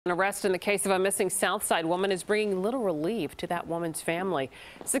An arrest in the case of a missing Southside woman is bringing little relief to that woman's family.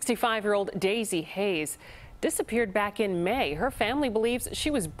 65-year-old Daisy Hayes disappeared back in May. Her family believes she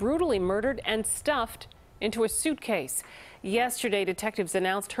was brutally murdered and stuffed into a suitcase. Yesterday, detectives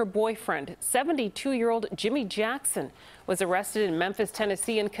announced her boyfriend, 72-year-old Jimmy Jackson, was arrested in Memphis,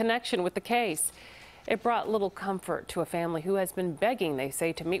 Tennessee in connection with the case. It brought little comfort to a family who has been begging, they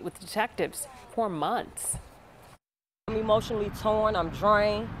say, to meet with detectives for months. I'm emotionally torn, I'm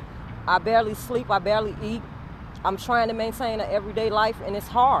drained, I barely sleep, I barely eat. I'm trying to maintain an everyday life and it's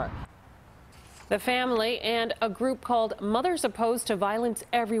hard. The family and a group called Mothers Opposed to Violence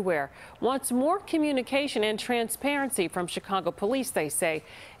Everywhere wants more communication and transparency from Chicago police, they say,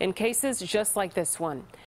 in cases just like this one.